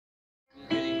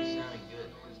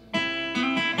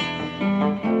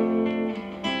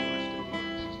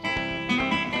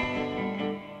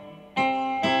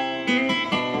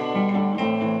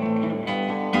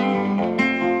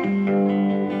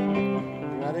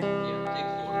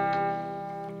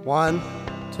1,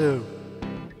 2.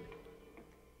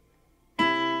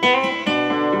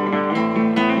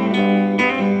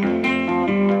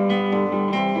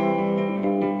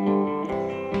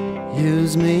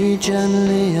 Use me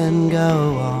gently and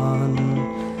go on.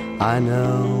 I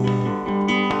know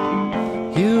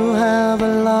you have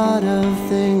a lot of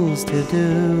things to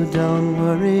do. Don't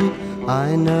worry,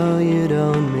 I know you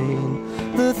don't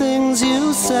mean the things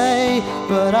you say,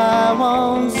 but I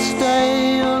won't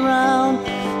stay around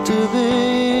to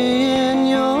be in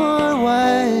your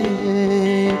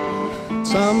way.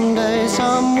 Someday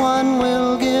someone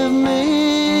will give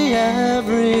me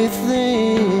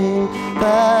everything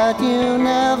that you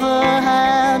never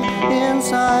had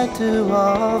inside to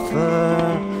offer,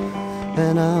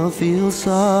 and I'll feel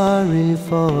sorry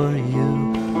for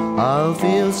you. I'll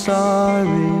feel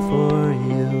sorry for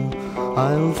you.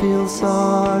 I'll feel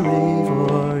sorry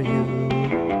for you.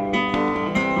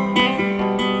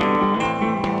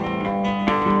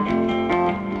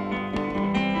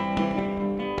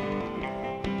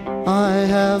 I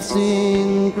have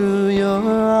seen through your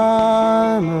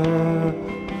armor,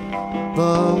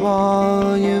 the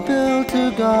wall you built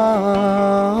to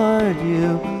guard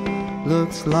you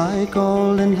looks like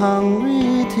old and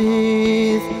hungry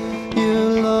teeth.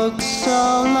 You look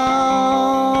so lonely.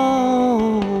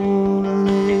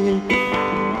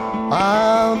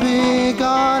 I'll be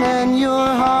gone and your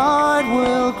heart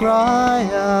will cry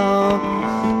out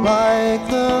like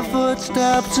the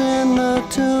footsteps in the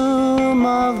tomb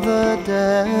of the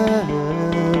dead.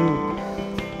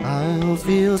 I'll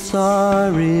feel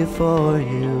sorry for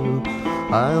you.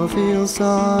 I'll feel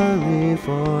sorry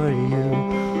for you.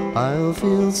 I'll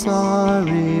feel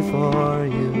sorry for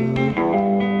you.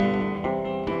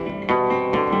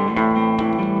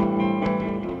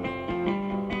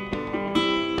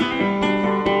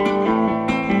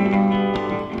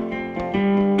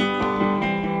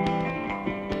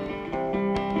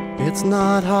 It's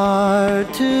not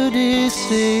hard to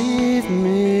deceive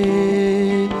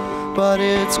me, but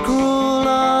it's cruel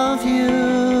of you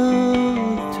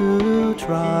to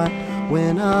try.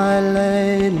 When I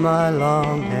laid my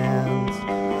long hands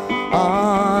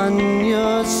on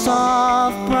your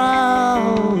soft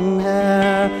brown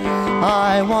hair,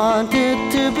 I wanted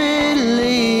to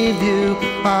believe you.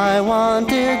 I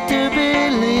wanted to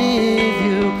believe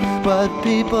you, but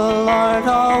people aren't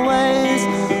always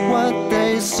what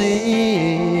they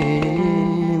seem.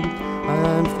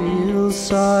 I feel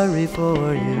sorry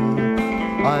for you.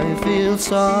 I feel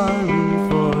sorry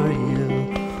for you.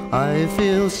 I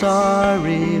feel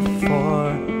sorry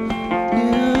for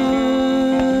you.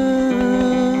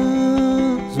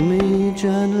 Use me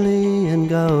gently and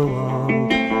go on.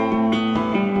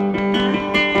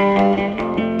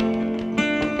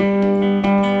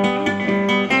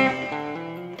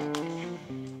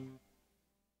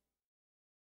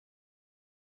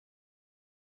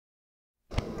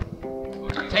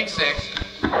 Take 6.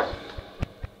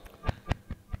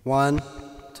 1,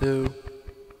 2.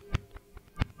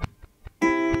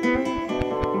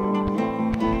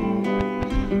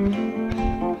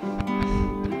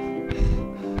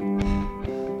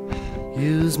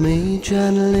 Use me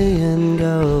gently and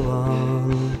go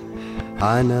on.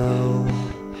 I know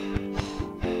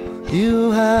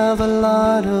you have a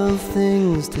lot of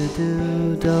things to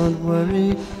do. Don't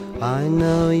worry, I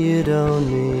know you don't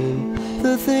mean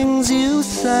the things you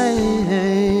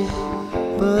say,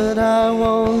 but I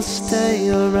won't stay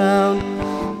around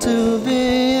to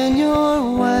be in your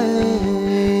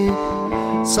way.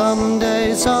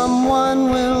 Someday someone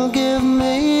will give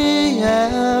me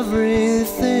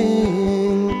everything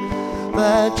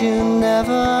that you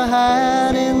never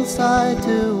had inside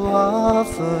to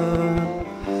offer,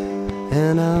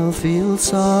 and I'll feel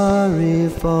sorry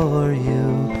for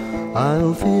you.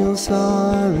 I'll feel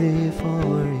sorry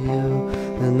for you,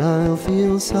 and I'll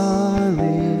feel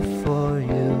sorry for you.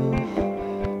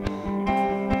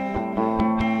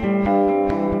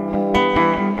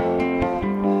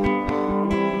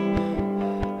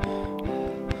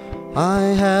 I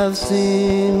have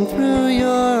seen through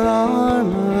your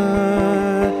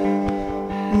armor,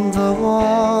 the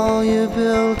wall you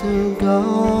built to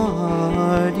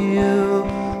guard you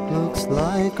looks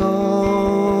like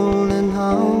old and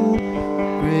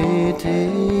hungry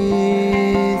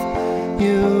teeth.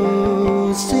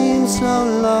 You seem so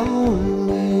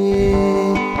lonely.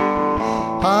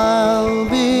 I'll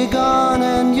be gone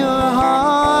and your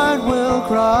heart will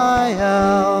cry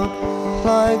out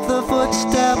like the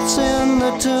footsteps in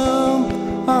the tomb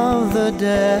of the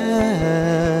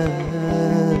dead.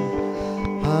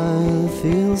 I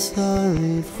feel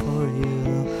sorry for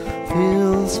you,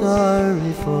 feel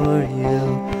sorry for you.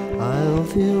 I'll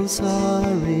feel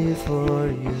sorry for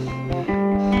you.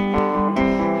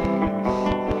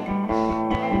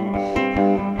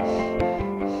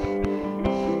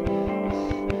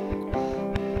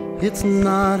 It's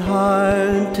not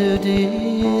hard to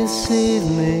deceive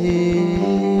me,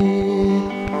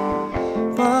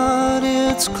 but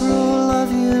it's cruel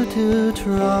of you to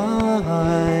try.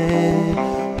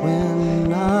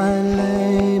 When I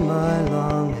lay my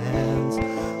long hands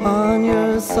on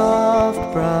your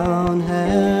soft brown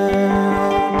hair,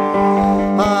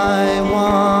 I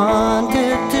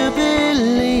wanted to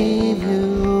believe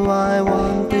you, I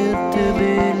wanted to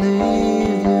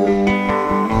believe you,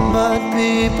 but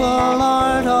people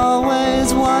aren't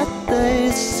always what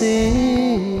they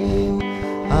seem.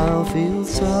 I'll feel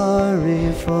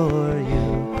sorry for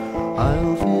you,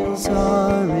 I'll feel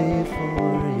sorry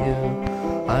for you,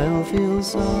 I'll feel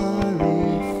sorry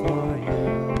for you.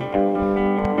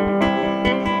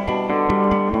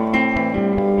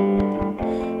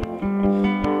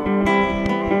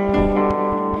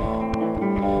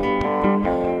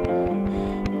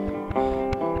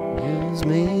 Use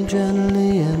me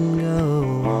gently and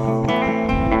go on.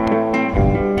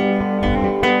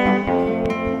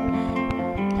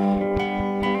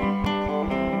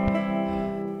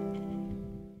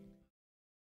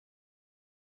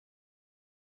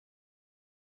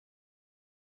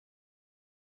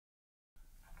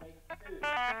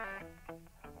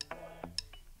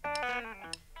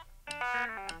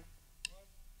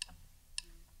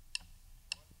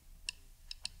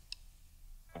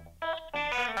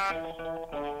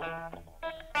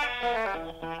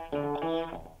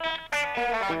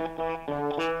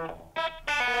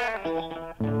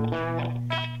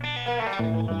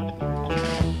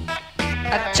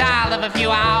 A child of a few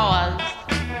hours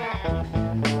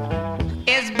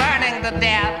is burning to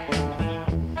death.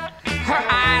 Her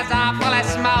eyes are full of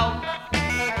smoke,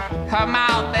 her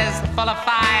mouth is full of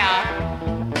fire.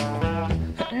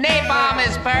 Napalm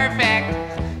is perfect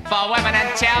for women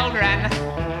and children.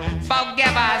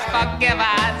 Forgive us, forgive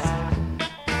us.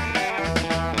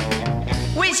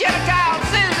 We should have called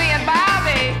Susie and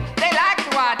Bobby. They like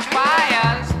to watch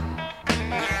fires.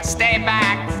 Stay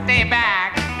back, stay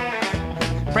back.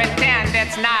 Pretend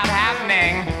it's not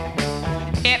happening.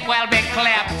 It will be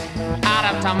clipped out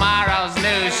of tomorrow's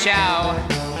news show.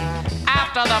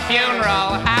 After the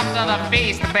funeral, after the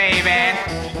feast, baby,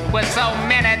 with so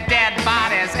many dead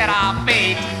bodies at our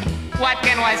feet, what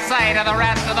can we say to the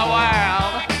rest of the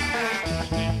world?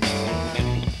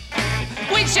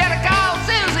 We should have called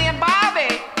Susie and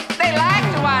Bobby. They like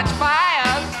to watch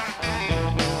fires.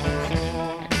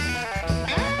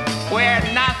 We're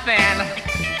nothing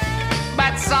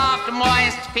but soft,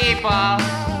 moist people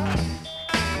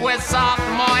with soft,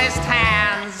 moist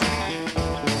hands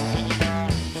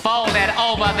folded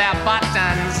over their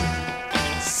buttons,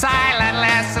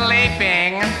 silently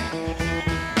sleeping,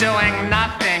 doing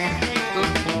nothing.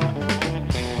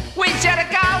 We should have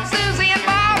called Susie and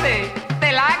Bobby.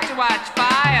 They like to watch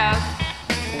fires.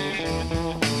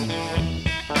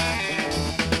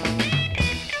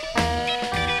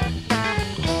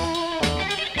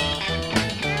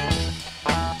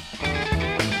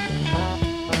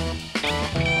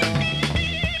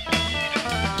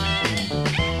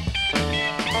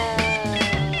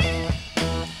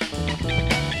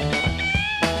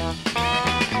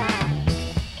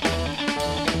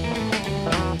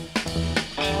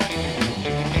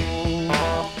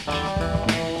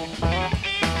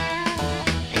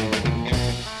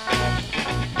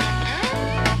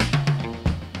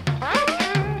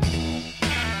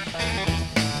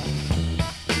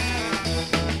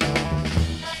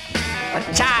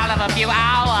 A few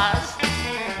hours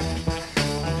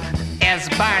is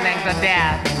burning to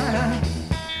death.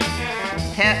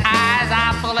 His eyes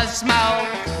are full of smoke,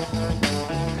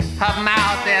 her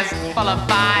mouth is full of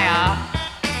fire.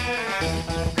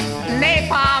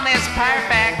 Napalm is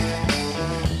perfect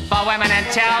for women and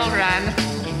children.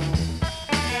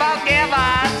 Forgive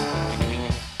us.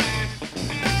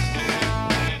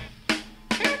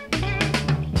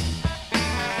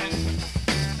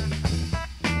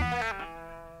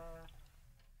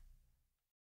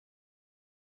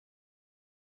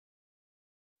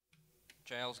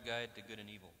 Child's Guide to Good and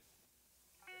Evil.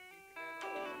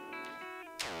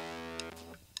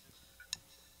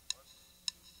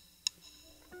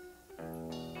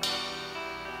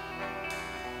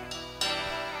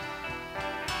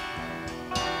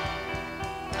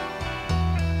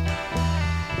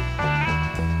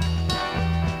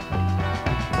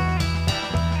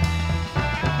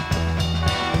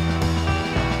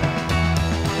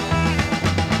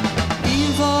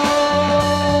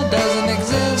 Evil doesn't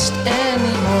exist anymore.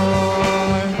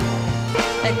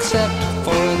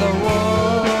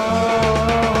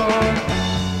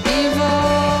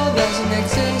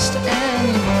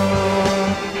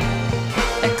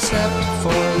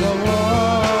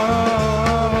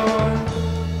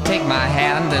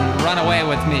 hand and run away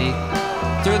with me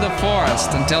through the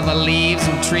forest until the leaves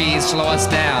and trees slow us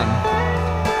down.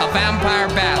 A vampire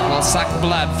bat will suck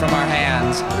blood from our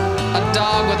hands. A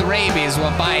dog with rabies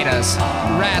will bite us.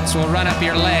 Rats will run up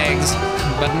your legs,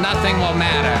 but nothing will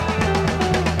matter.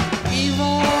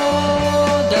 Evil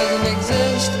doesn't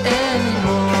exist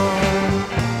anymore,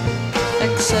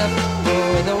 except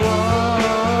for the war.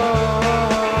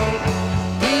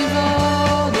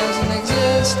 Evil doesn't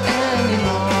exist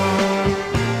anymore,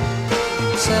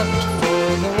 except for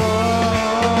the war.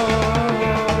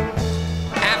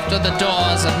 After the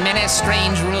doors of many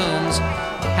strange rooms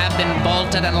have been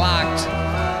bolted and locked,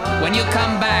 when you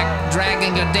come back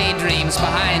dragging your daydreams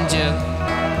behind you,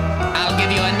 I'll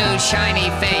give you a new shiny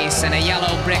face and a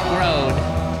yellow brick road.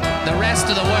 The rest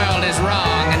of the world is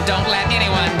wrong, and don't let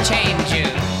anyone change you.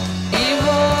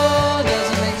 Evil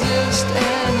doesn't exist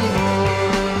anymore,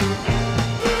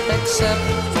 except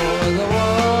for the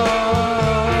war.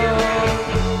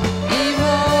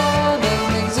 Evil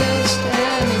doesn't exist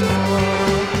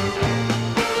anymore,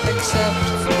 except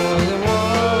for the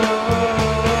war.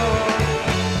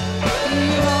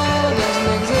 Evil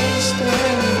doesn't exist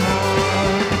anymore,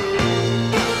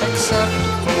 except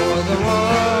for the war.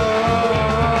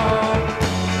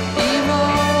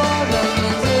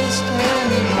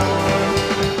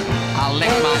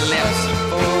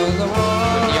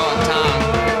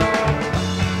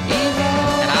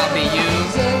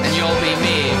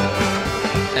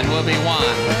 We'll be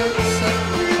one.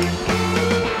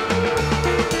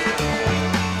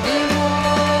 Evil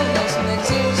doesn't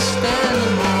exist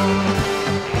anymore.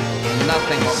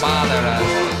 Nothing will bother us.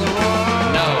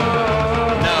 No, no,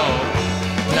 no,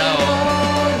 no,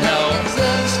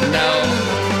 no.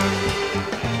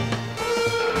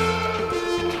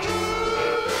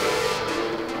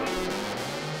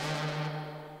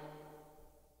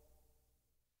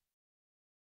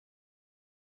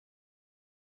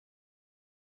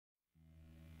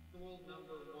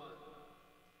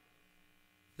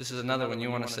 This is another one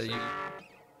you want to say.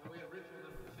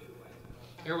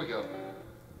 Here we go.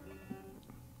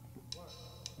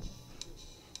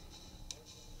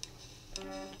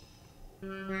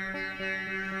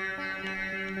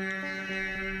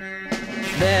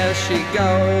 There she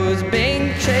goes,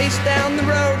 being chased down the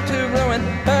road to ruin.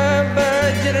 Her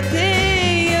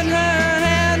virginity in her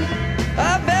hand.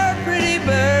 A very pretty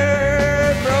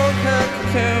bird broke her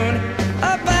cocoon,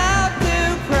 about to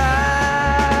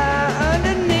cry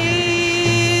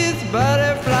underneath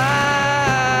butterfly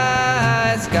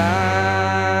skies.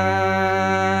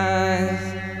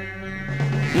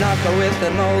 Knocker with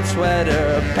an old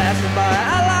sweater passes by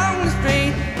along the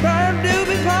street, proud to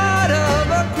be part of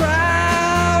a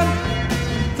crowd.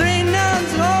 Three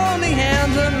nuns holding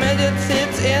hands, a midget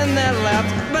sits in their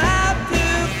laps, about to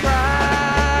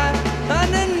cry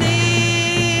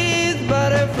underneath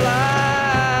butterfly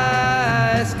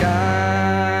skies.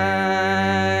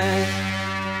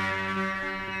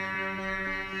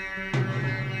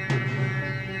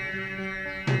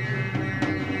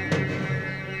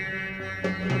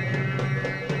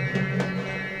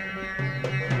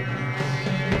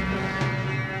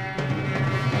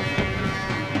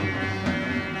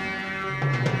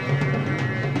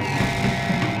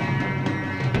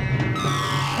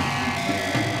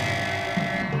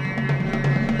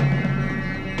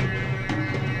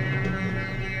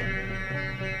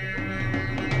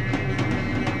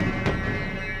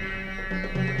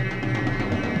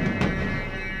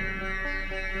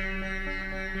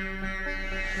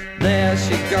 There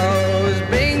she goes,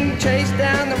 being chased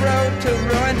down the road to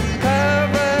ruin. Her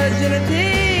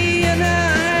virginity in her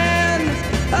hand.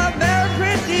 A very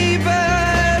pretty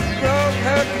bird broke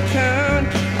her cocoon,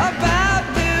 about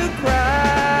to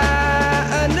cry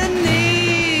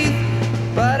underneath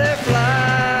butterfly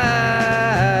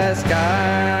skies.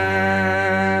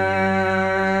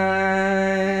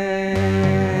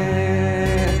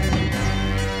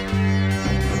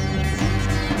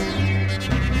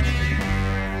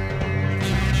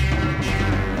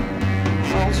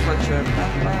 Old sweatshirt,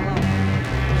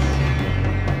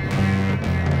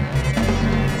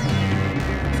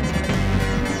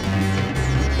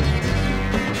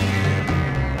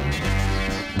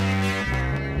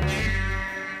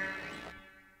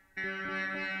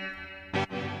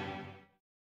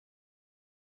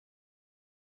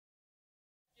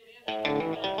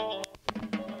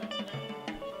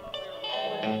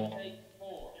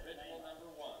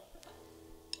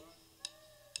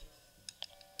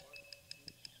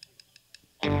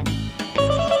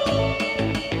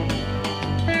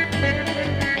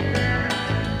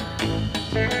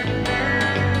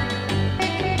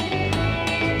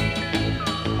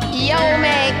 Yo,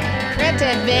 make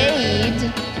pretty babe.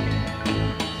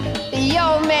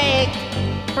 You'll make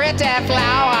pretty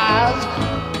flowers.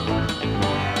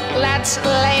 Let's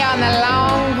lay on the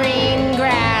long green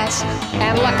grass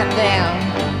and look at them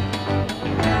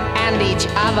and each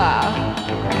other.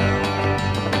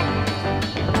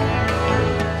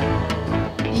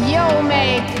 You'll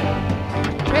make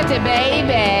pretty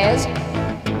babies.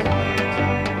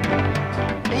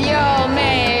 You'll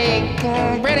make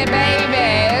pretty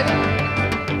babies.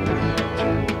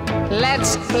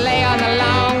 Let's lay on the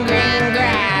long green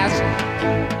grass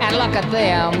and look at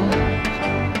them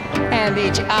and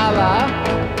each other.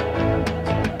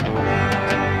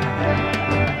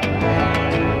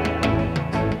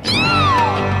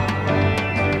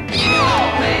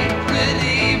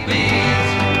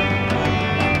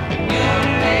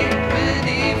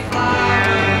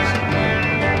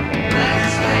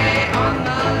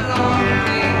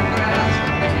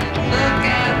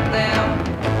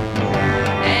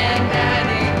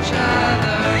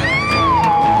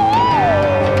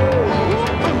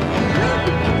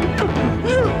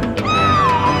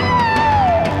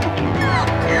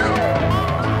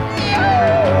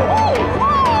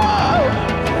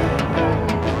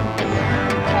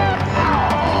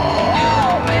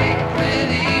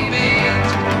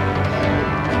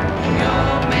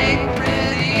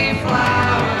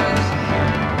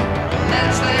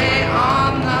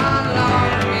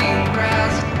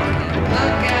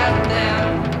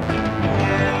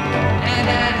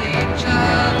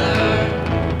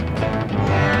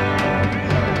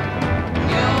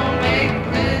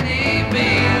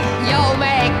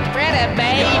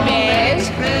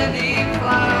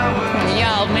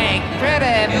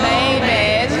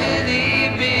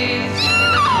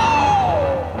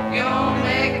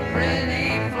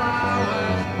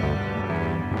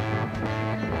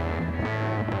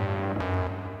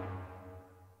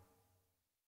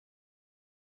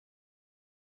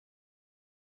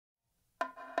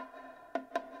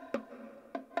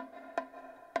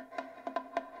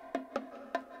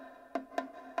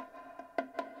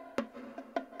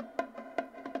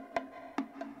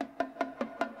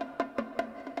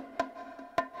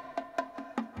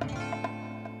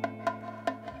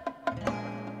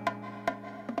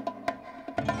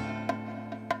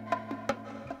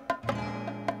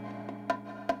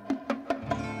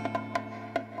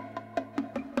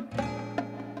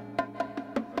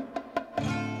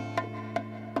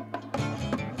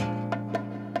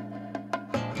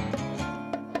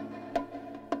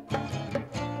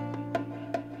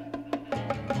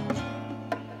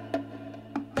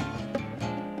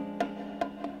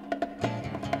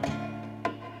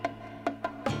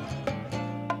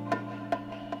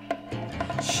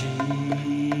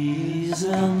 She's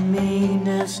the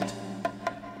meanest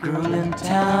girl in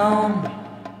town.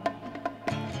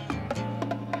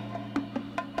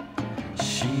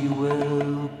 She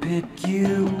will pick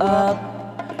you up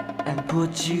and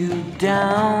put you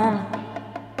down.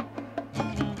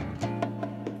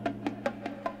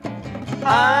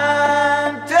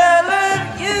 I'm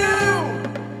telling you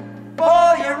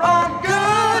for your own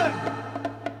good.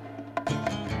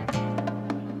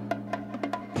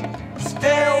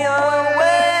 Stay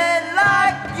away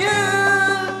like you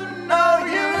know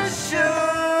you should.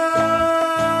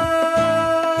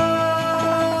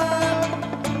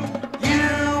 You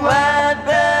had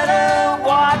better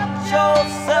watch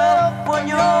yourself when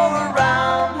you're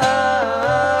around her.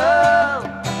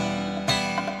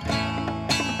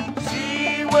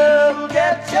 She will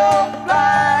get your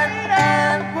flight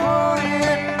and put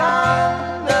it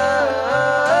under.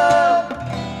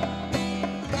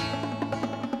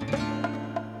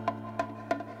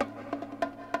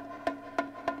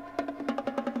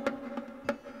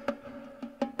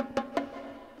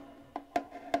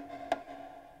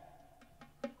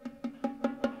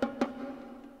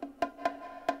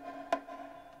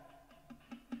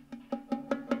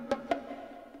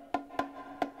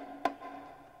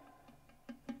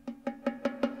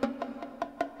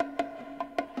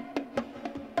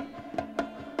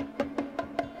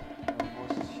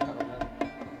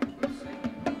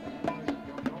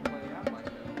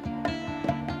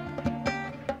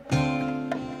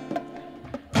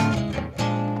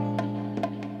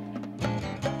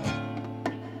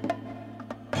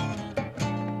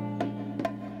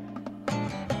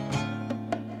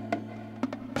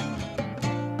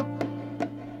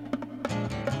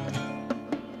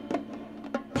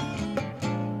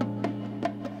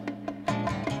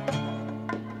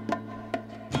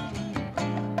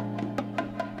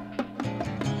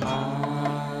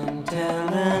 I'm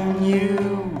telling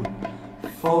you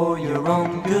for your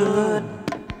own good.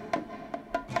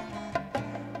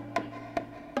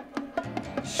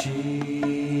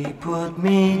 She put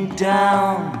me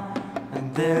down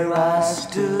There I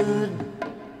stood,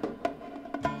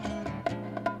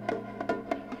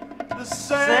 the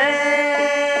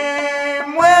same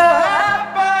will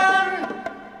happen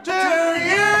to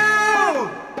you.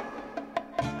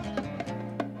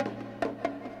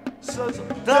 So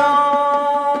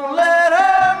don't let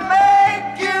her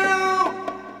make you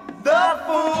the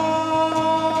fool.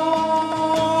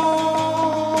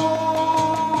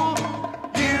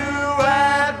 You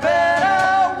had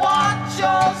better watch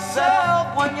yourself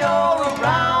when you're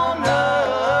around her.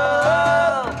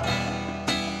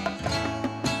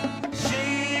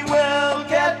 She will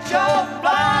catch your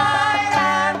flight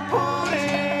and put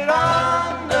it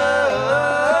under.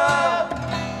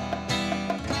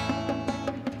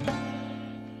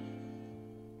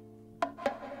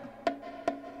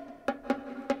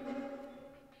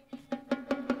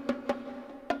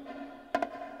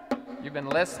 You've been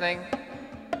listening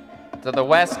to the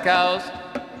West Coast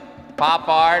Pop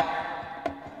Art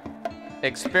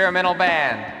Experimental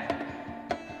Band.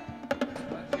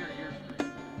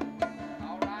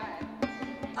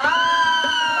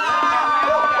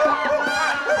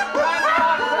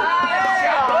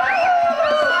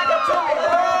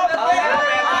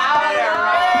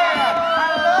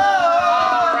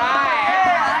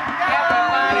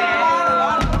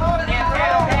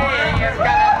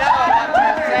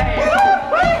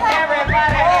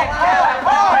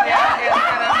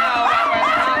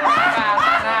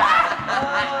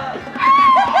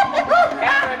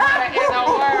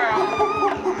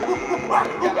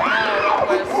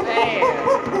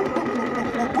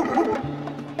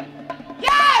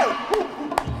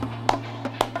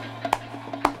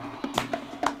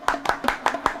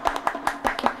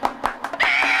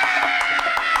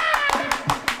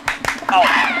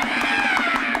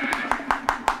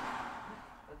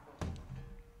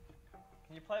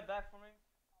 Can you play it back for me?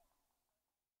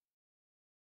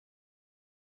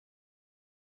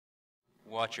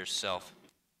 Watch yourself.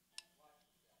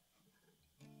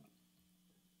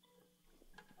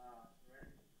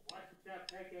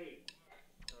 Take 8.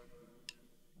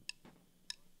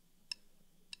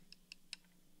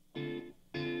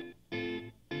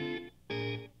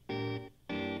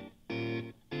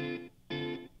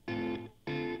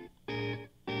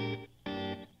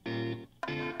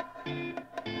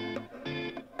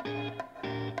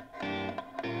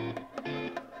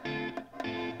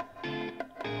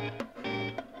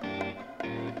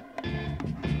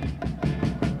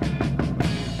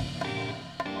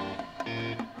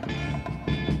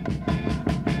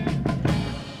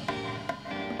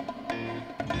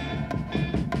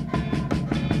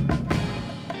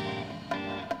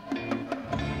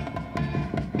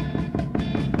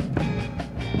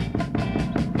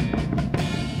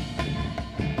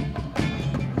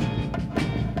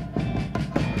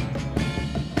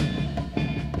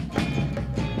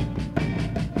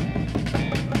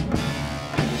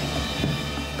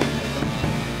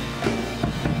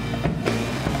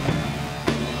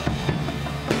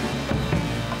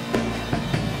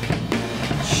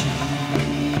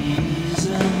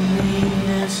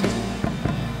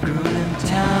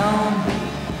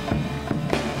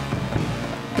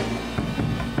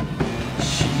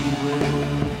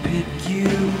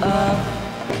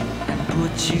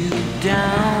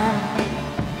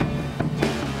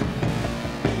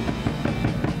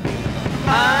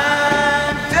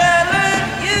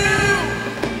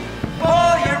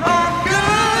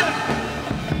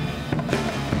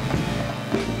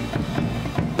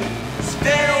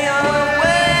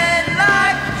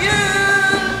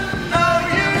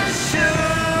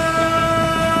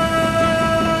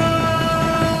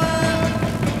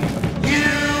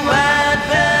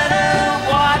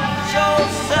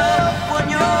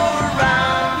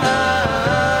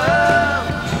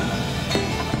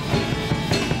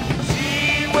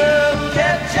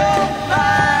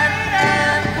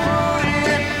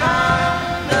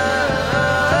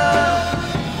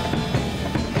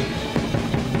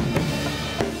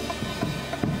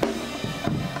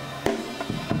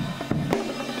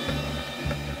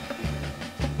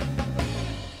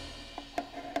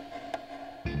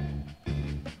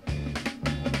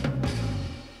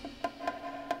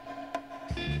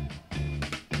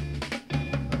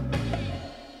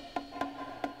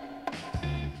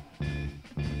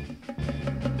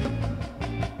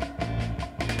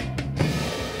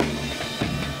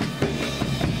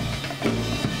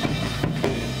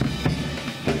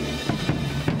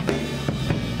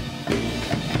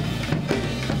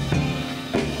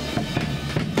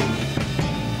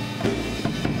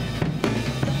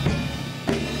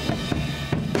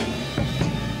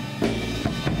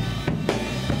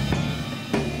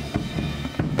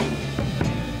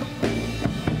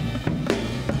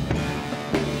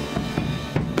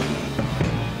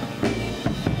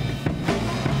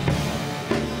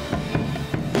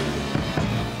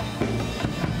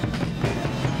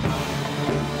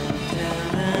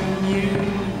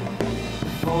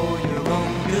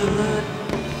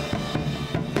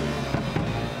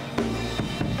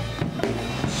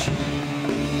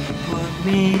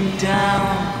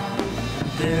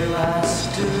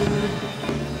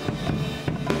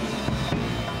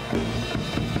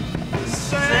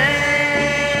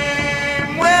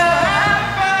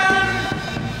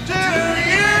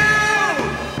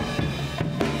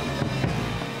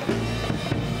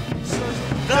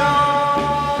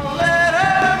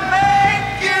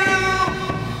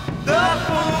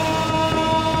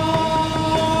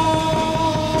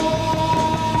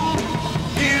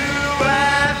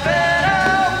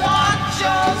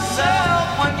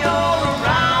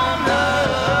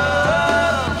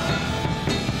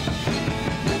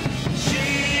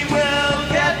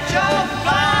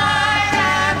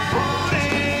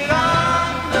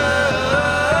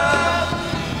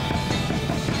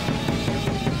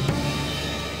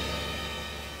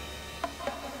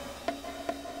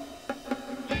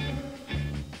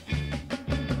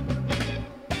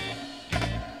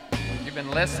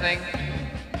 been listening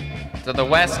to the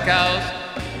West Coast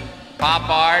Pop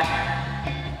Art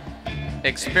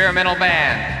Experimental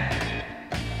Band.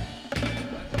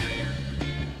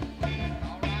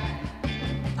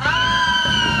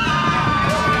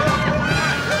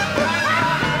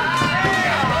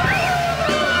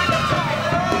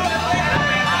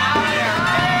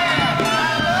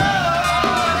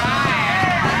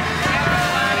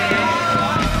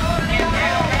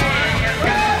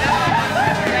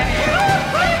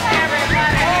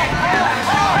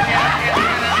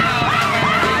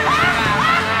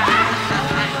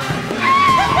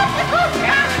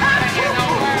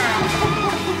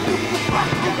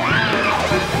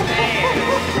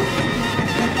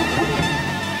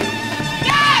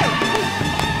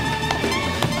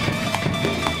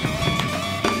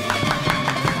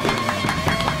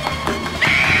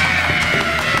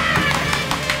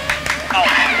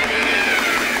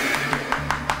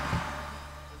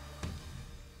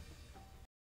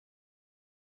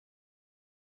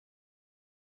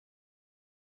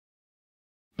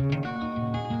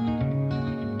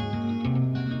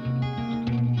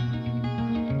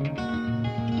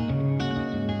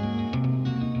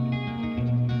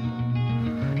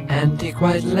 Antique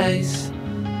white lace,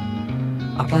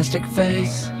 a plastic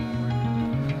face,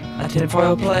 a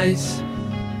tinfoil place,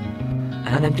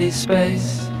 an empty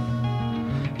space.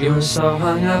 You're so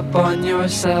hung up on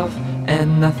yourself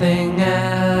and nothing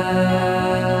else.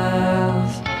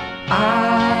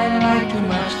 I like too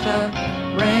much the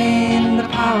rain, the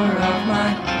power of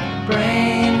my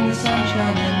brain, the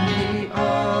sunshine and the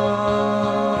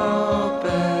open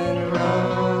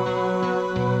road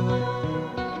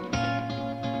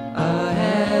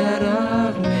ahead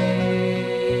of me.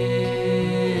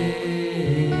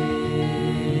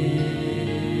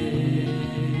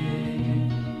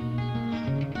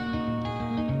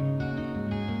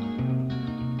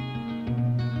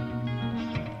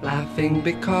 Laughing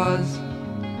because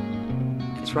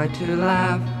it's right to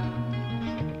laugh.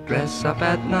 Dress up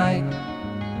at night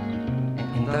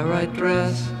in the right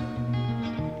dress.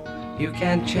 You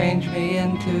can't change me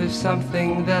into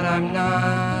something that I'm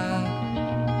not.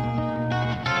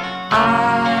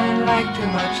 I like too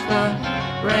much the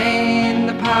rain,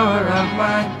 the power of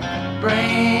my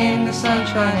brain, the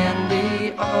sunshine and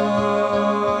the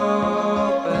open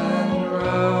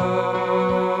road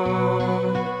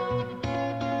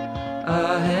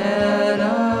ahead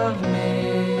of me.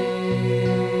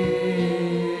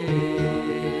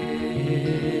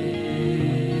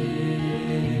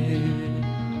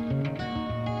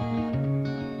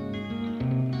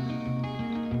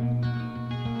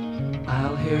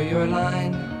 I'll hear your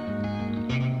line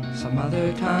some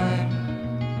other time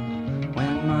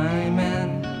when my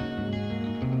men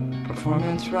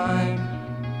performance rhyme.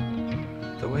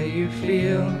 The way you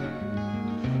feel,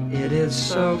 it is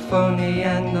so phony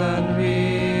and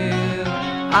unreal.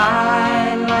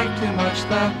 I like too much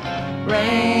the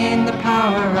rain, the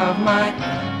power of my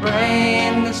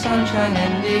brain, the sunshine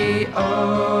and the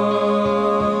open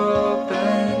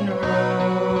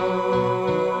road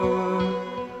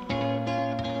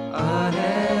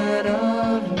ahead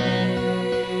of me.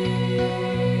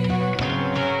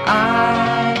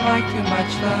 I like too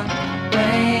much the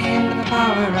rain, the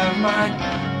power of my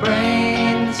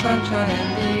brain, the sunshine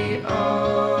and the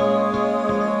open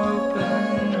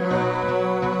road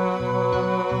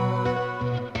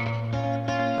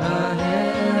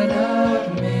ahead of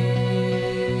me.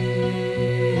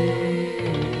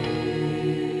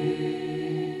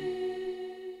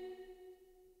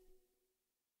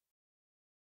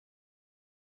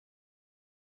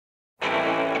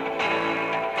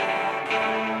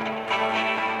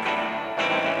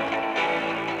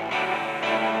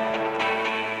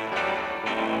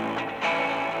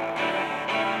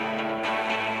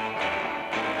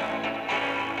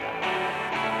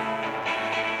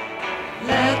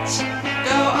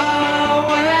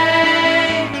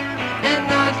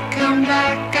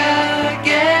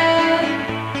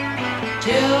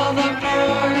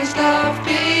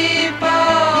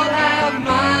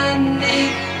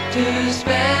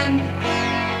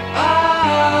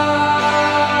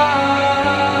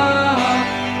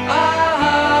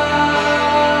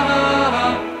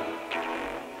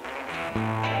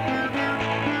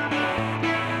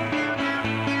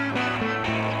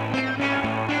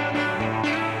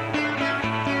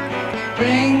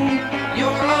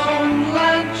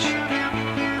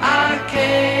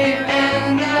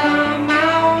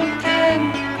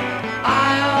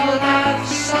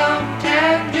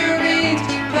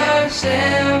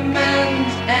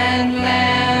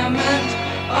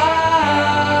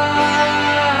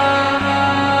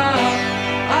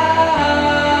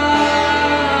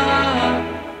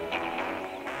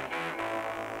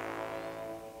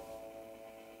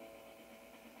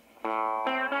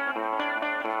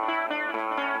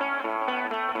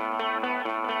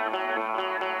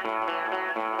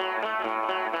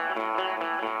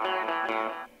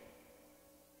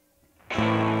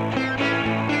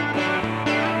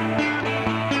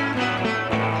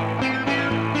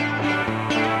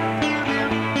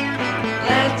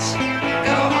 Let's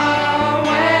go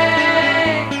away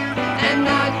and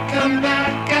not come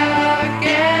back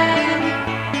again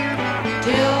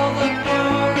till the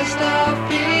poorest of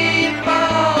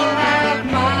people have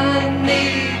money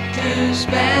to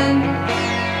spend.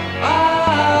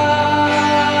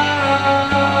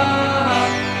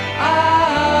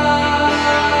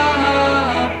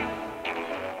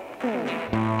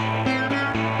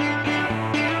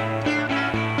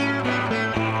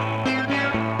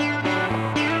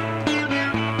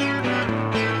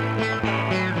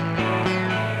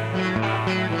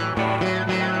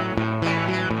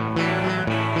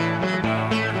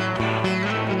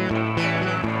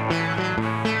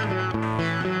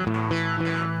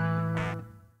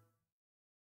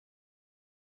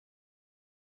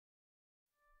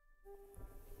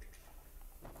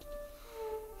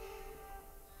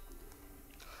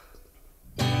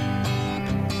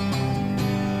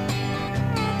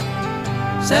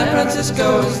 San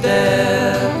Francisco's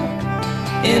dead.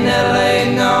 In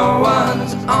LA no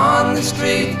one's on the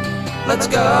street. Let's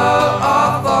go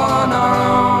off on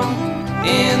our own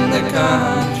in the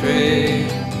country.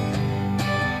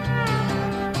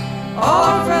 All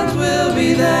our friends will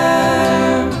be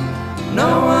there.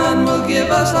 No one will give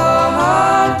us a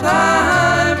hard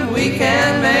time. We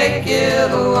can make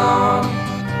it alone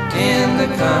in the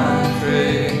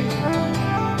country.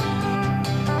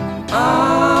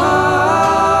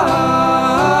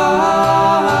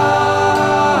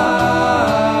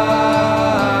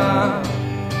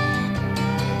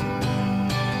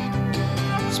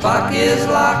 Spock is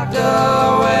locked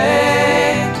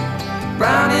away.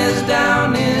 Brown is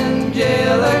down in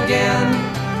jail again.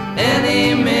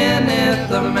 Any minute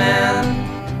the man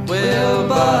will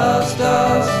bust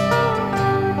us.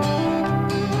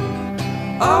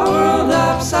 Our world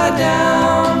upside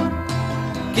down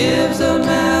gives a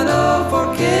medal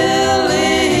for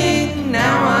killing.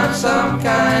 Now I'm some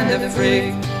kind of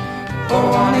freak for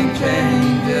wanting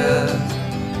changes.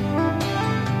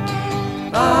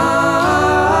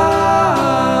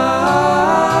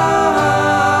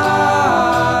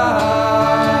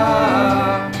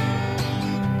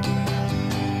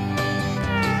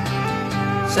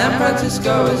 San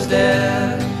Francisco is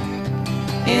dead.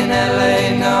 In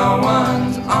LA no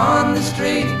one's on the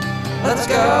street. Let's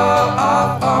go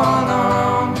off on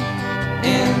our own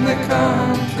in the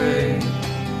country.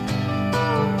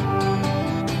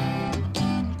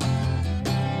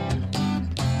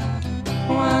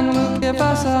 One will give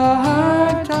us a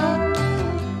hard time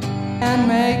and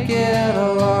make it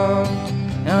alone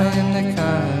in the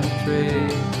country.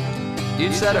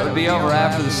 You said it would be over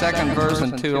after the second verse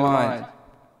and 2 lines.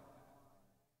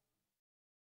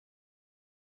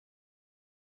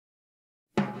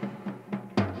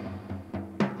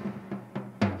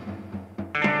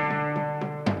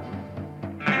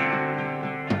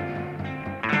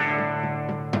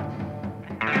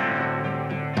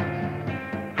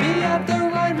 At the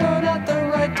right road at the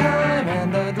right time,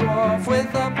 and the dwarf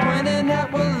with a pointed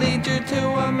hat will lead you to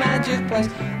a magic place.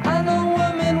 And a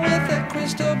woman with a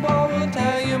crystal ball will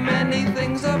tell you many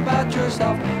things about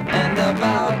yourself, and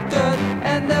about good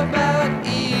and about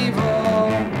evil.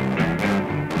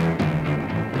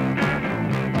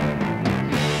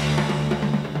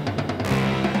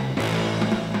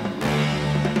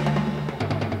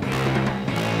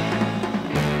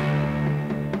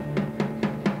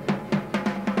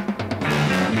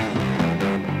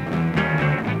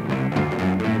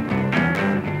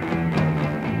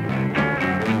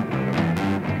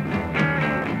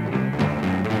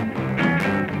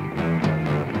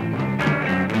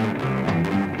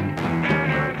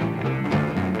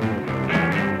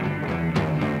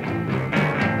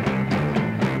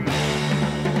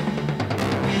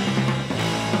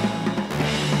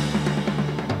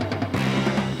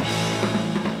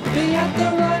 Be at the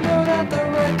right road at the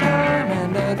right time,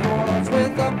 and a dwarf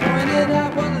with a pointed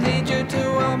hat will lead you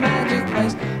to a magic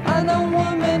place. And a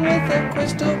woman with a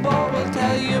crystal ball will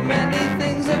tell you many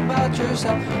things about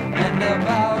yourself, and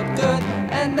about good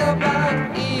and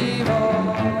about evil.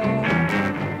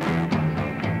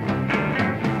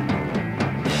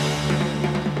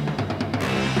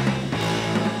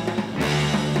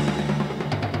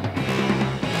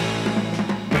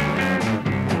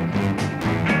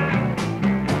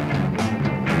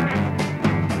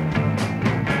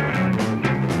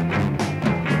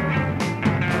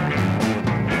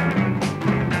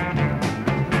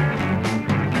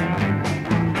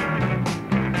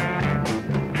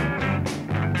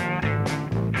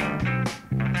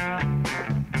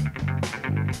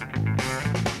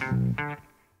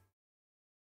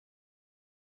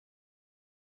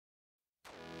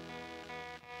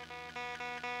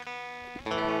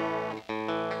 When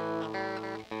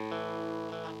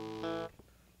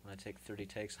I take 30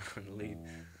 takes on the lead.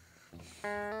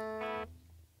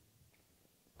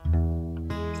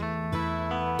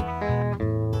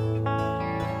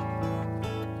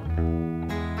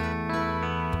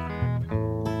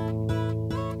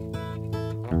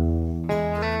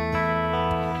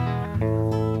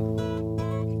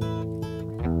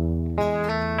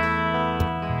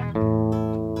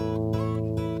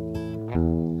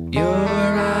 Your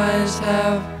eyes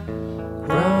have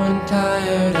grown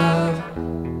tired of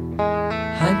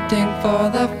hunting for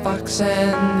the fox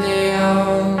and the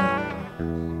owl,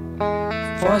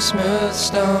 for smooth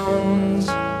stones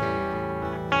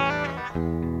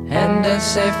and a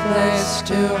safe place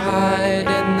to hide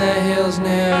in the hills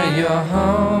near your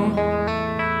home.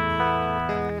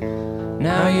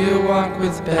 Now you walk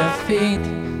with bare feet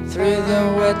through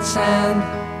the wet sand,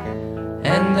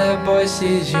 and the boy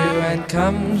sees you and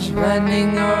comes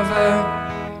running over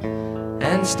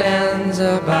and stands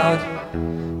about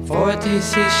 40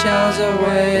 seashells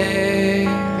away,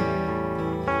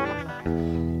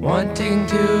 wanting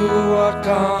to walk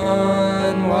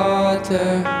on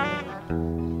water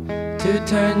to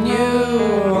turn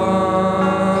you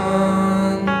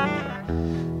on.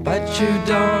 But you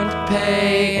don't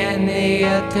pay any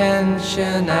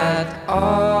attention at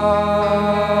all.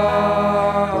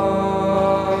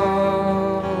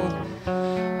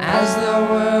 As the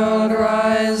world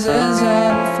rises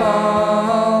and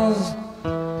falls,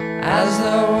 as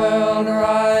the world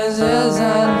rises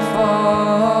and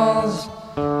falls,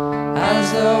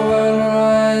 as the world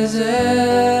rises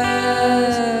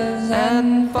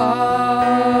and falls.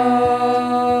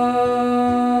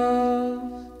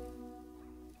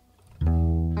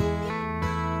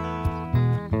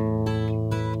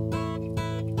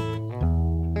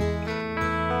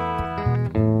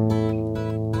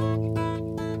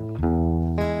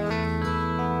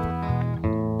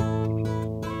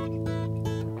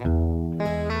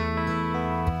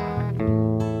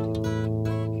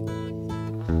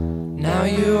 Now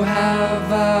you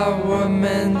have a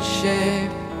woman's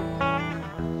shape,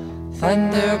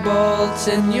 thunderbolts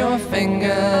in your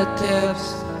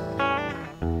fingertips.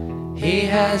 He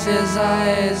has his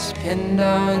eyes pinned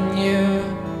on you.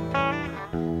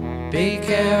 Be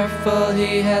careful,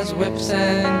 he has whips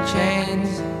and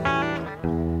chains,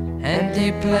 and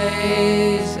he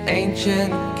plays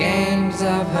ancient games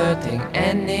of hurting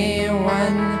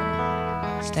anyone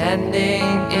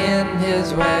standing in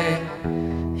his way.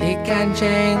 He can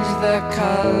change the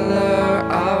color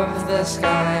of the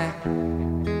sky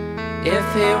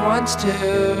if he wants to,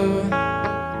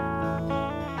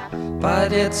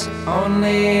 but it's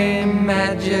only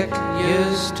magic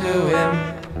used to him.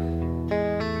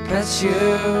 'Cause you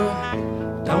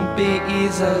don't be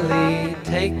easily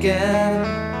taken,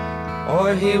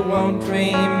 or he won't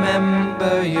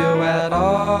remember you at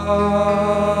all.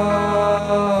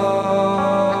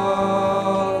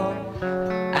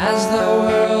 As the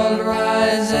world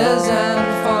rises and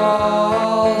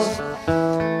falls,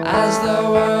 as the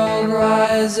world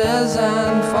rises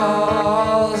and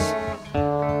falls,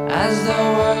 as the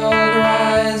world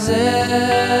rises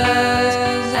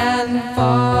and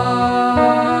falls.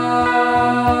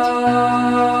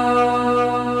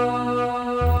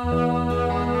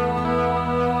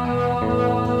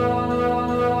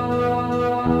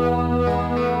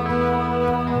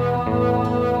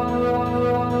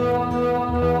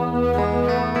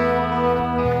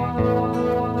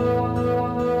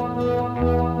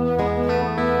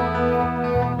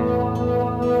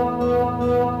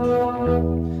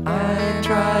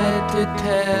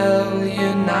 Tell you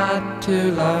not to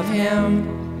love him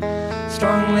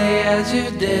strongly as you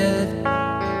did.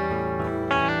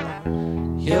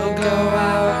 You'll go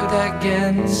out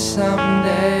again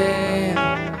someday,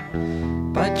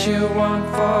 but you won't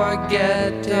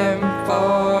forget him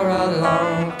for a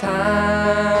long time.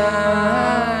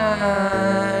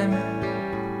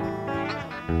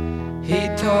 He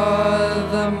tore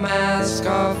the mask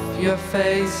off your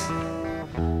face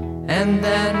and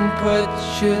then put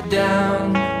you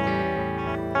down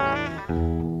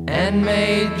and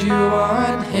made you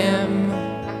want him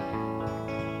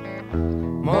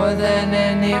more than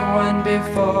anyone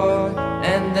before,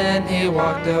 and then he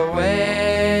walked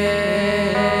away,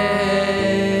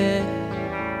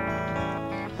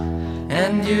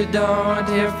 and you don't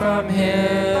hear from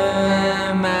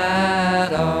him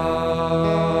at all.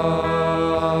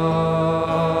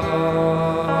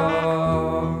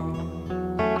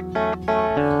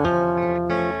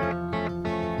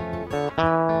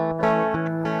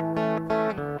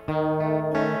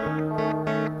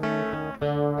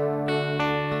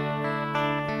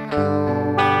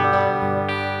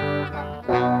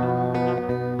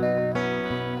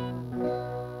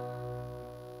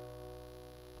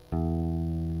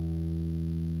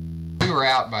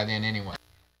 by then anyway.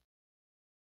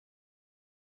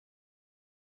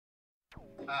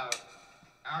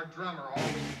 Our drummer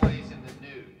always plays in the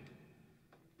Nude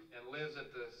and lives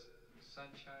at the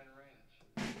Sunshine Ranch.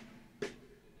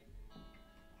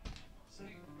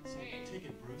 Take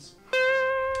it, Bruce.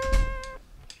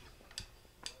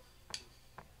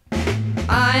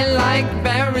 I like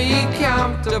very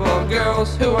comfortable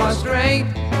girls who are straight,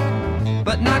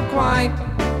 but not quite,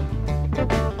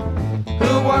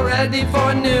 who are ready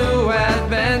for new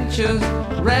adventures,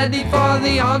 ready for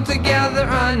the altogether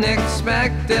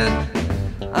unexpected.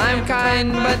 I'm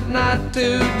kind but not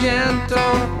too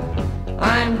gentle,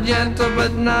 I'm gentle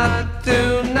but not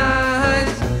too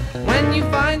nice. When you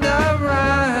find the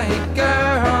right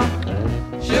girl,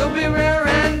 she'll be rare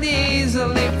and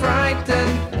easily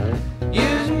frightened.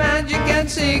 Use magic and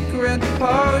secret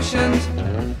potions,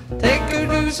 take her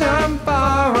to some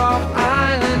far-off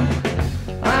island.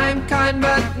 I'm kind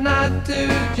but not too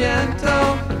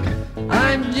gentle,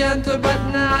 I'm gentle but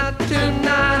not too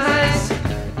nice.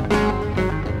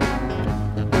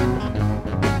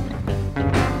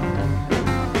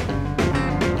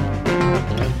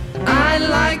 I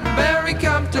like very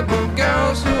comfortable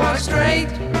girls who are straight,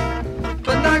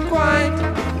 but not quite,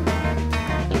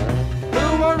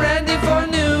 who are ready for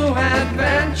new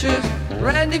adventures,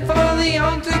 ready for the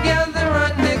altogether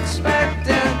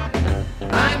unexpected.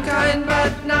 I'm kind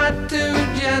but not too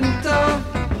gentle,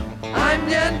 I'm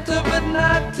gentle but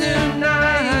not too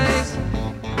nice.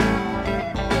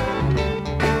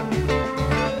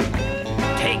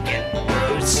 Take it,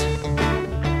 Bruce.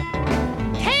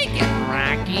 Take it,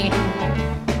 Rocky.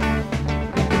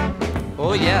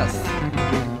 Oh yes,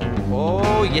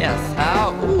 oh yes,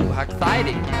 how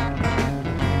exciting.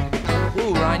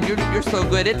 Ooh, Ron, you're so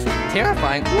good, it's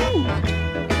terrifying. Ooh.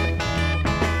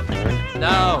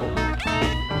 No.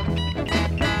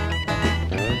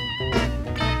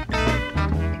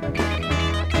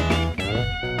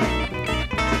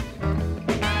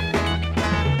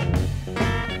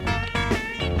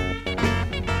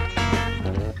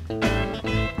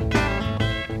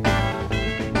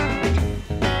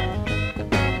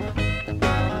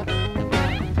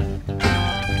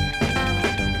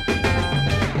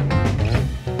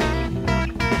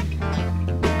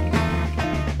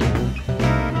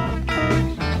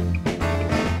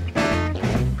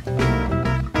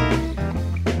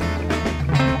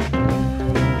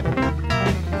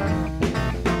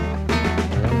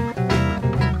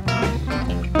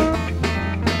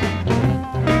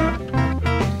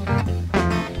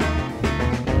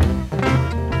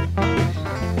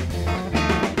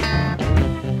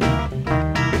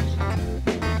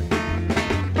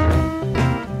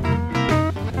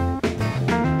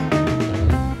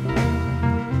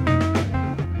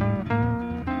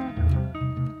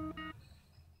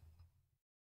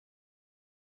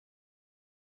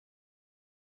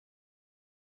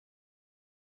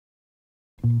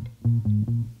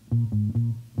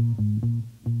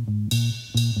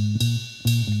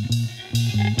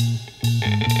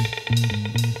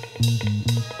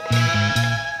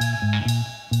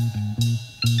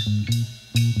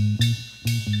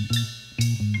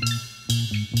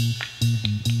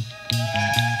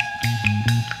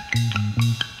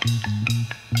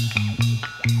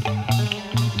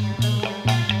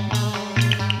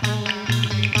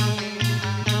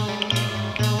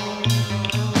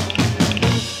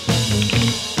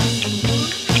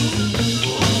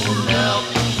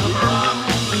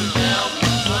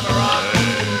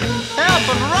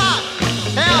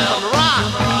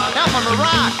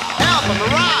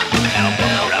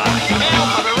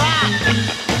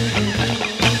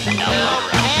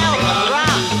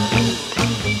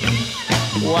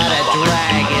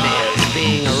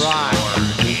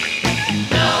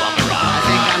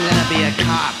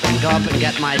 up and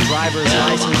get my driver's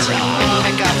license and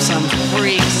pick up some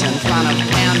freaks in front of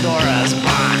Pandora's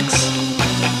box.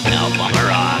 Help on the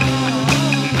rock.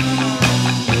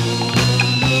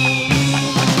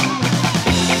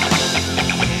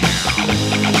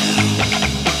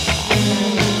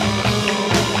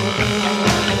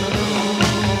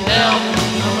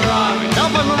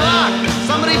 Help on the rock!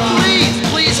 Somebody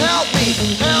please help me!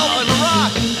 Help on the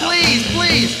rock!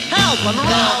 Please, help on the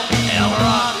rock!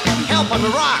 Help on the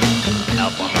rock!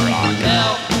 Help on the rock!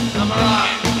 Help on the rock!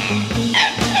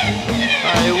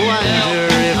 I wonder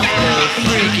if they're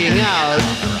freaking out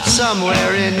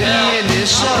somewhere in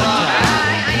Minnesota.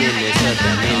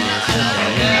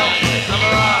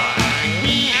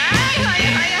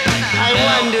 I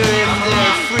wonder if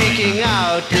they're freaking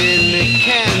out in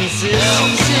Kansas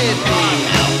City.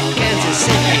 Kansas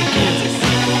City.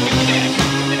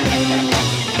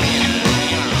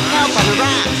 Help on the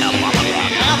rock! Help on the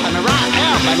rock!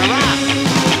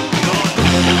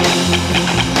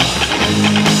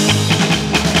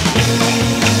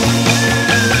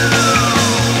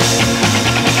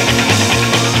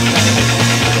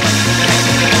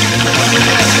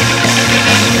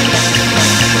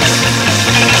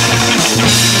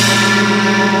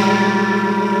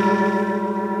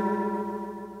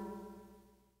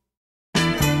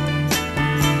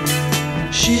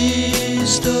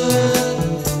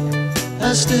 stood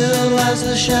as still as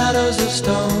the shadows of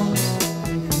stones.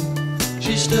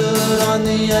 She stood on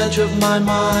the edge of my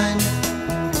mind.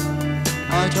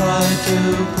 I tried to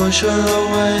push her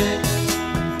away.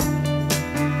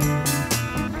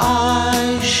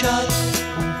 I shut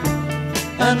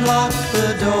and locked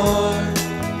the door.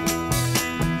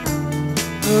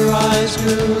 Her eyes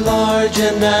grew large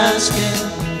and asking,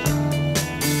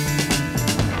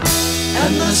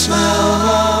 and the smell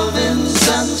of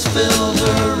incense filled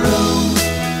her room.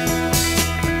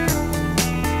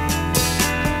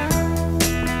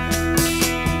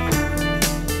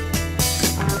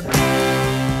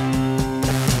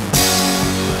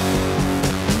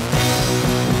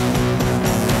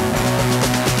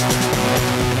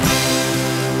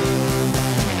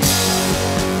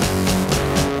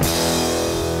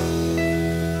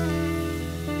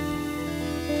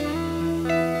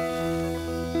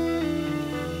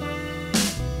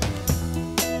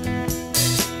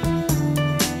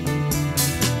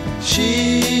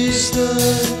 She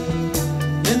stood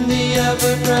in the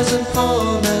ever-present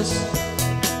fullness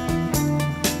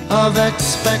of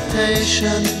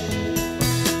expectation.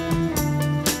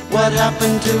 What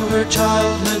happened to her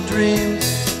childhood dreams?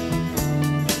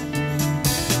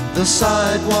 The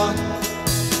sidewalk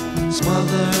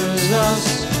smothers us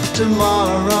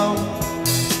tomorrow,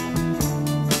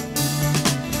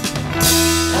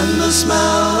 and the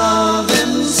smell of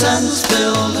incense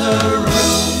filled her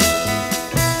room.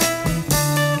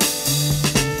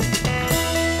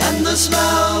 The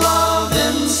smell of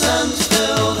incense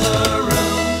filled her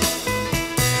room,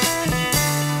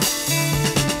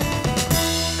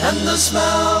 and the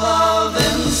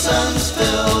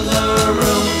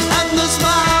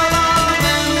smell of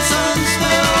incense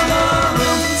filled her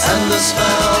room, and the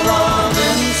smell of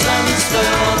incense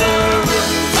filled her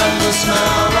room, and the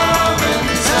smell of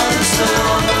incense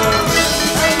filled her room,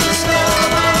 and the smell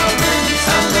of incense filled her room, and the smell of incense, and the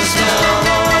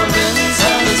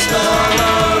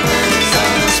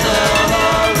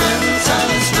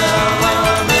smell of incense, and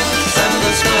the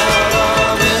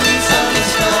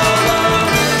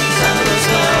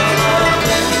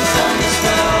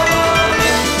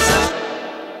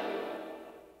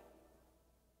smell of incense.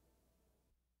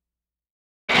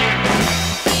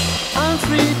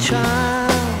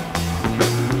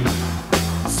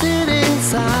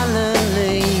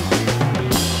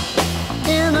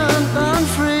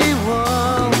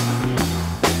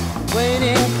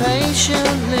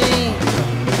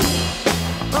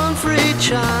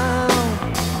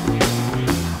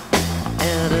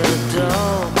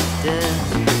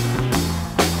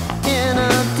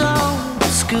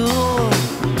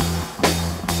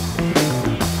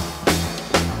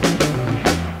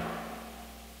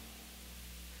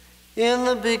 In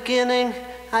the beginning,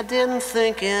 I didn't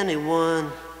think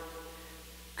anyone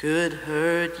could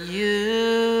hurt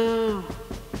you.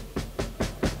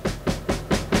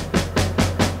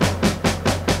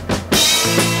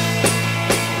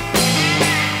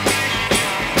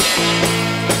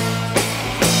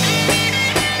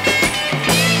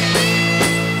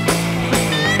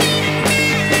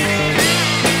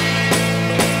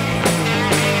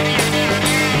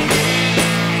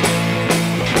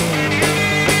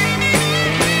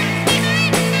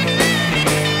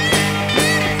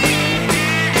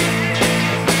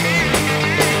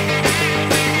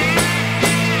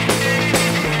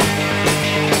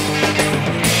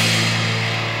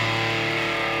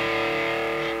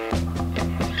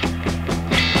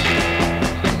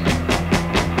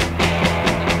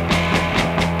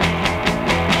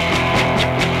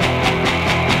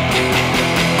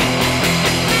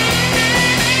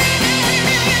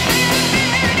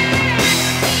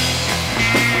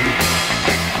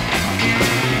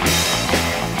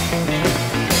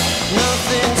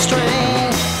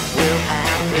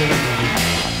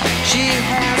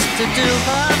 To do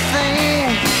her thing,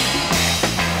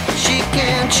 she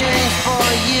can't change for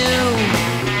you.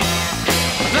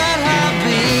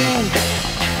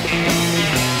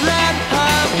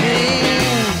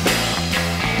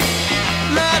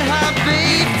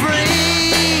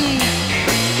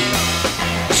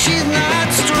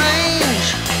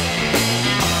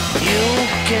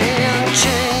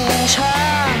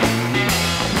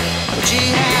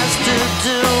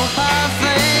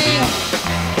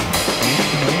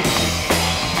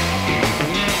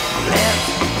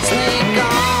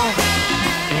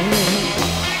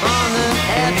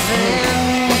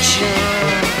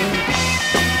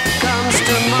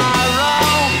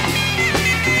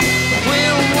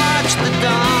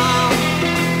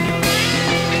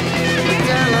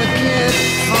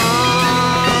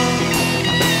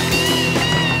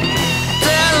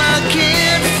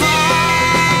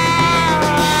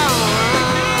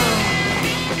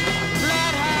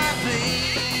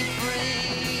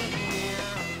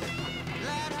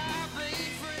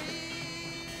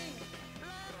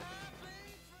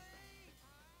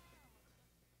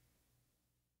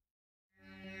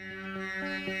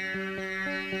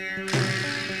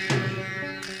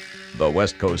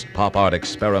 West Coast pop art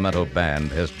experimental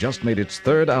band has just made its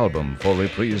third album for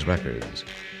Reprise Records.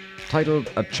 Titled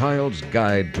A Child's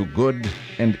Guide to Good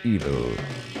and Evil,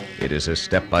 it is a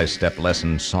step-by-step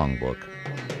lesson songbook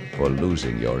for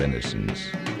losing your innocence.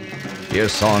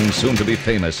 Here's songs soon to be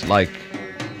famous like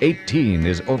 18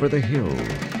 is Over the Hill,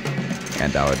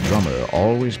 and Our Drummer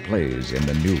Always Plays in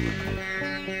the Nude.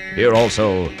 Here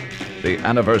also, the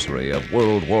anniversary of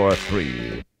World War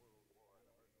III.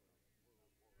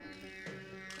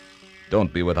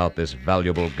 Don't be without this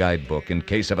valuable guidebook in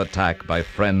case of attack by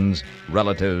friends,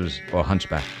 relatives, or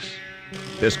hunchbacks.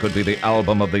 This could be the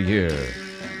album of the year,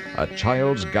 A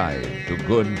Child's Guide to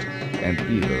Good and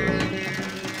Evil.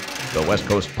 The West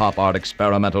Coast Pop Art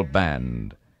Experimental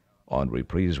Band on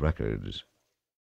Reprise Records.